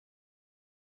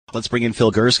Let's bring in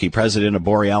Phil Gursky, president of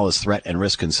Borealis Threat and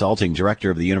Risk Consulting,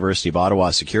 director of the University of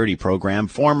Ottawa Security Program,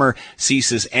 former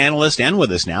CSIS analyst, and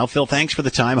with us now. Phil, thanks for the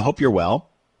time. I hope you're well.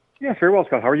 Yeah, very well,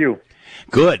 Scott. How are you?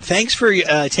 Good. Thanks for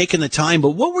taking the time.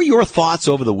 But what were your thoughts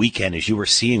over the weekend as you were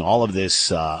seeing all of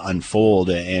this unfold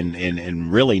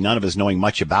and really none of us knowing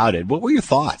much about it? What were your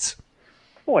thoughts?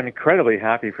 Oh, I'm incredibly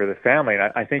happy for the family.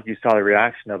 And I think you saw the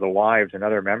reaction of the wives and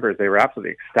other members. They were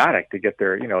absolutely ecstatic to get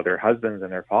their husbands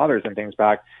and their fathers and things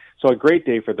back. So a great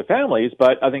day for the families.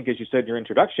 But I think, as you said in your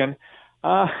introduction,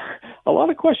 a lot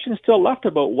of questions still left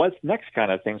about what's next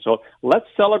kind of thing. So let's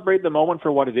celebrate the moment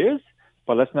for what it is.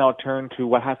 But let's now turn to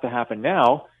what has to happen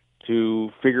now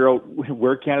to figure out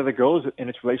where Canada goes in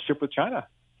its relationship with China.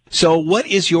 So what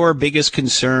is your biggest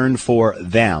concern for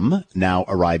them now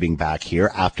arriving back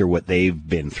here after what they've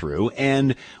been through?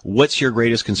 And what's your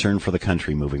greatest concern for the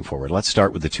country moving forward? Let's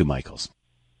start with the two Michaels.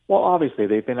 Well, obviously,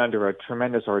 they've been under a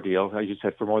tremendous ordeal, as you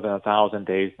said, for more than 1,000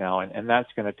 days now, and that's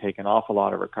going to take an awful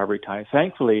lot of recovery time.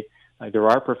 Thankfully, there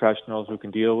are professionals who can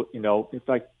deal, it's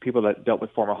like people that dealt with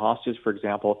former hostages, for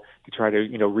example, to try to,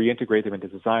 reintegrate them into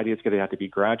society. It's going to have to be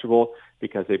gradual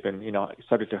because they've been,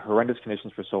 subject to horrendous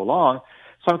conditions for so long.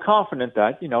 So I'm confident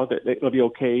that, that it'll be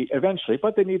okay eventually,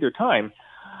 but they need their time.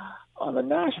 On the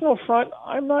national front,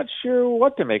 I'm not sure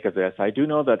what to make of this. I do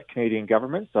know that Canadian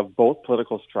governments of both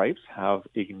political stripes have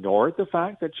ignored the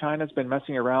fact that China's been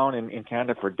messing around in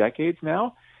Canada for decades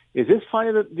now. Is this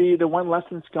finally the one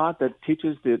lesson, Scott, that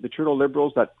teaches the Trudeau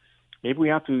Liberals that maybe we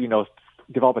have to,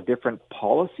 develop a different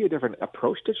policy, a different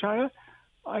approach to China?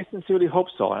 I sincerely hope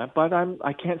so, but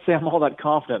I can't say I'm all that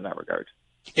confident in that regard.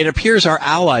 It appears our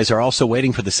allies are also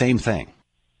waiting for the same thing.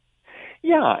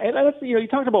 Yeah, and that's, you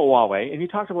talked about Huawei, and you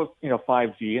talked about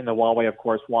 5G, and the Huawei, of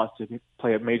course, wants to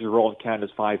play a major role in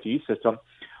Canada's 5G system.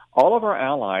 All of our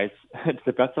allies, to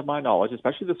the best of my knowledge,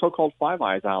 especially the so-called Five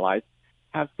Eyes allies,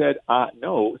 have said,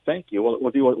 no, thank you.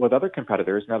 We'll deal with other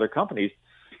competitors and other companies.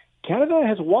 Canada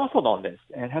has waffled on this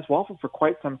and has waffled for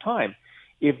quite some time.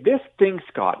 If this thing,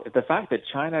 Scott, the fact that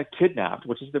China kidnapped,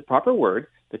 which is the proper word,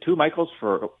 the two Michaels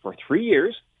for 3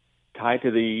 years, tied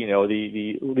to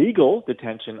the legal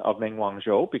detention of Meng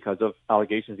Wanzhou because of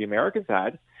allegations the Americans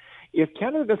had, if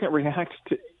Canada doesn't react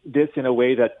to this in a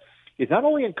way that is not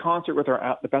only in concert with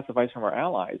the best advice from our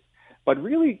allies, but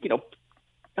really,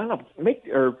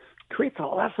 creates a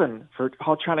lesson for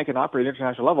how China can operate at the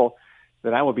international level,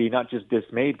 then I will be not just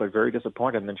dismayed, but very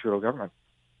disappointed in the Trudeau government.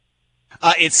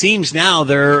 It seems now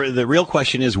the real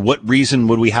question is, what reason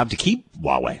would we have to keep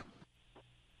Huawei?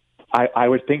 I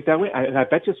would think that way. And I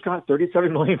bet you, Scott,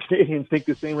 37 million Canadians think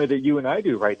the same way that you and I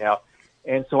do right now.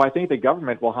 And so I think the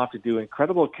government will have to do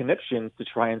incredible conniptions to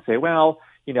try and say, well,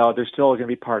 they're still going to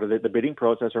be part of the bidding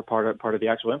process or part of the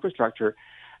actual infrastructure.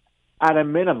 At a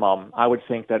minimum, I would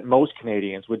think that most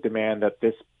Canadians would demand that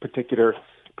this particular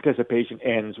participation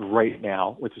ends right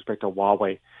now with respect to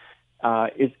Huawei.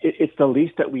 It's the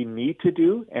least that we need to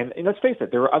do. And let's face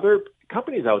it, there are other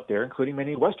companies out there, including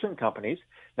many Western companies.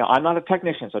 Now, I'm not a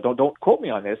technician, so don't quote me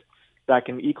on this, that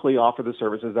can equally offer the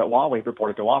services that Huawei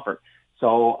purported to offer.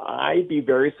 So I'd be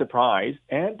very surprised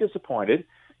and disappointed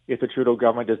if the Trudeau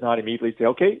government does not immediately say,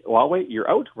 okay, Huawei, you're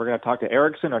out. We're going to talk to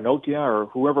Ericsson or Nokia or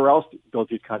whoever else builds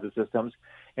these kinds of systems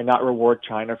and not reward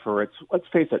China for its, let's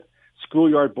face it,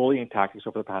 schoolyard bullying tactics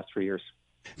over the past 3 years.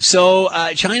 So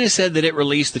China said that it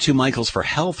released the two Michaels for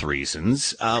health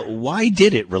reasons. Why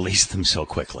did it release them so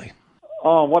quickly?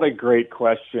 Oh, what a great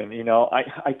question.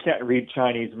 I can't read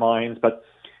Chinese minds, but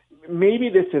maybe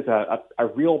this is a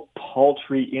real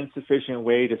paltry, insufficient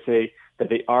way to say that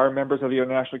they are members of the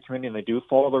international community and they do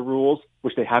follow the rules,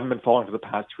 which they haven't been following for the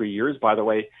past 3 years, by the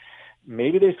way.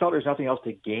 Maybe they felt there's nothing else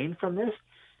to gain from this.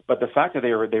 But the fact that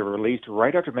they were released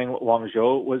right after Meng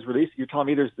Wanzhou was released, you're telling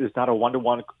me there's not a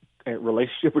one-to-one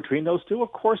relationship between those two?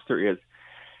 Of course there is.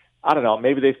 I don't know.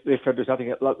 Maybe they felt there's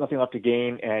nothing left to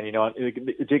gain, and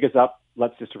the jig is up.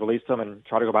 Let's just release them and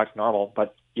try to go back to normal.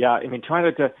 But yeah,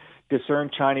 trying to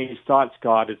discern Chinese thoughts,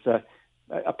 God, it's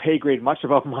a pay grade much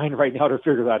above mine right now to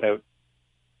figure that out.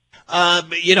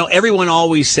 Everyone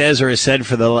always says or has said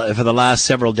for the last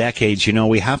several decades,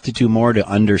 we have to do more to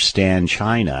understand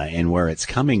China and where it's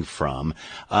coming from.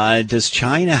 Does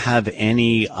China have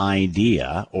any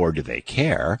idea, or do they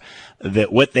care,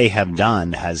 that what they have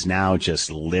done has now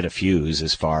just lit a fuse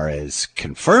as far as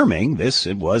confirming this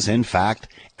was, in fact,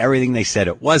 everything they said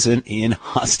it wasn't in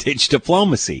hostage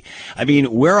diplomacy?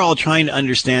 We're all trying to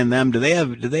understand them. Do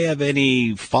they have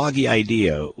any foggy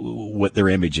idea what their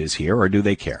image is here, or do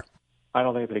they care? I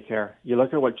don't think they care. You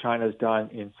look at what China's done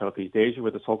in Southeast Asia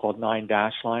with the so-called Nine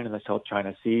Dash Line in the South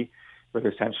China Sea, where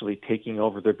they're essentially taking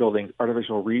over, they're building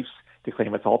artificial reefs to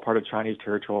claim it's all part of Chinese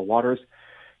territorial waters.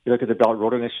 You look at the Belt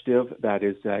Road Initiative that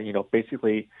is,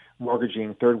 basically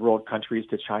mortgaging third world countries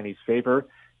to Chinese favor.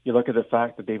 You look at the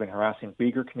fact that they've been harassing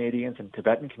Uyghur Canadians and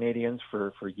Tibetan Canadians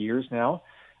for years now.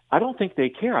 I don't think they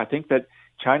care. I think that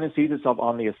China sees itself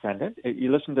on the ascendant.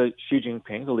 You listen to Xi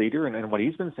Jinping, the leader, and what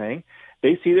he's been saying.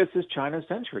 They see this as China's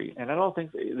century. And I don't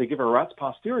think they give a rat's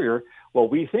posterior what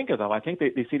we think of them. I think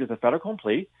they see it as a fait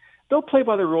accompli. They'll play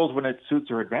by the rules when it suits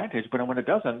their advantage, but when it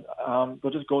doesn't,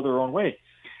 they'll just go their own way.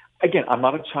 Again, I'm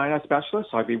not a China specialist,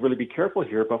 so I'd really be careful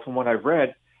here. But from what I've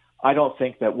read, I don't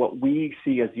think that what we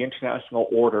see as the international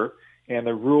order and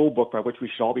the rule book by which we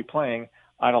should all be playing,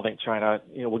 I don't think China,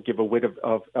 will give a whit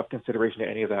of consideration to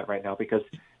any of that right now, because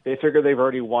they figure they've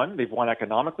already won. They've won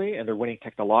economically, and they're winning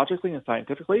technologically and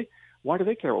scientifically. Why do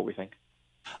they care what we think?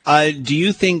 Do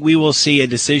you think we will see a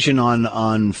decision on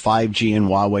 5G and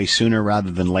Huawei sooner rather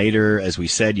than later? As we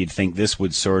said, you'd think this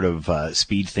would sort of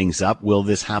speed things up. Will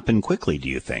this happen quickly, do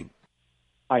you think?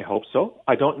 I hope so.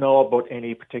 I don't know about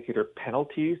any particular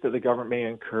penalties that the government may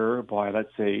incur by,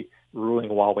 let's say, ruling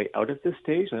Huawei out at this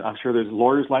stage. And I'm sure there's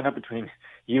lawyers lined up between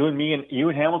you and me, and you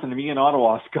and Hamilton and me in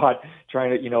Ottawa, Scott,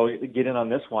 trying to, get in on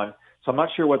this one. So I'm not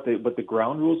sure what the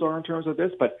ground rules are in terms of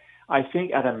this, but I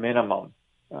think at a minimum,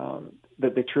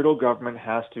 that the Trudeau government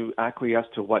has to acquiesce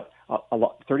to what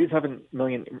 37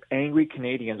 million angry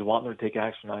Canadians want them to take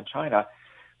action on China.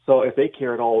 So if they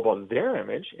care at all about their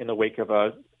image in the wake of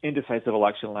a indecisive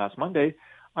election last Monday,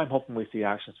 I'm hoping we see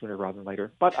action sooner rather than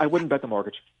later. But I wouldn't bet the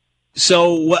mortgage.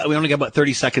 So we only got about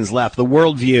 30 seconds left. The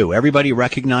worldview, everybody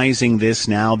recognizing this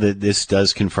now that this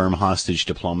does confirm hostage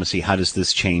diplomacy. How does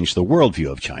this change the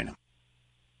worldview of China?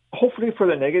 Hopefully for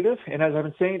the negative. And as I've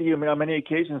been saying to you on many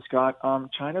occasions, Scott,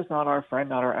 China's not our friend,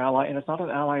 not our ally, and it's not an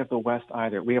ally of the West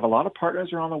either. We have a lot of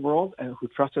partners around the world who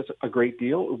trust us a great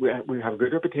deal. We have a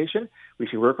good reputation. We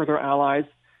should work with our allies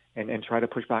and try to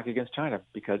push back against China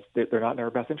because they're not in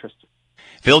our best interest.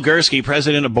 Phil Gurski,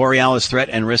 president of Borealis Threat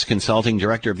and Risk Consulting,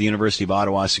 director of the University of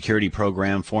Ottawa Security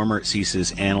Program, former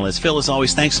CSIS analyst. Phil, as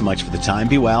always, thanks so much for the time.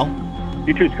 Be well.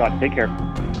 You too, Scott. Take care.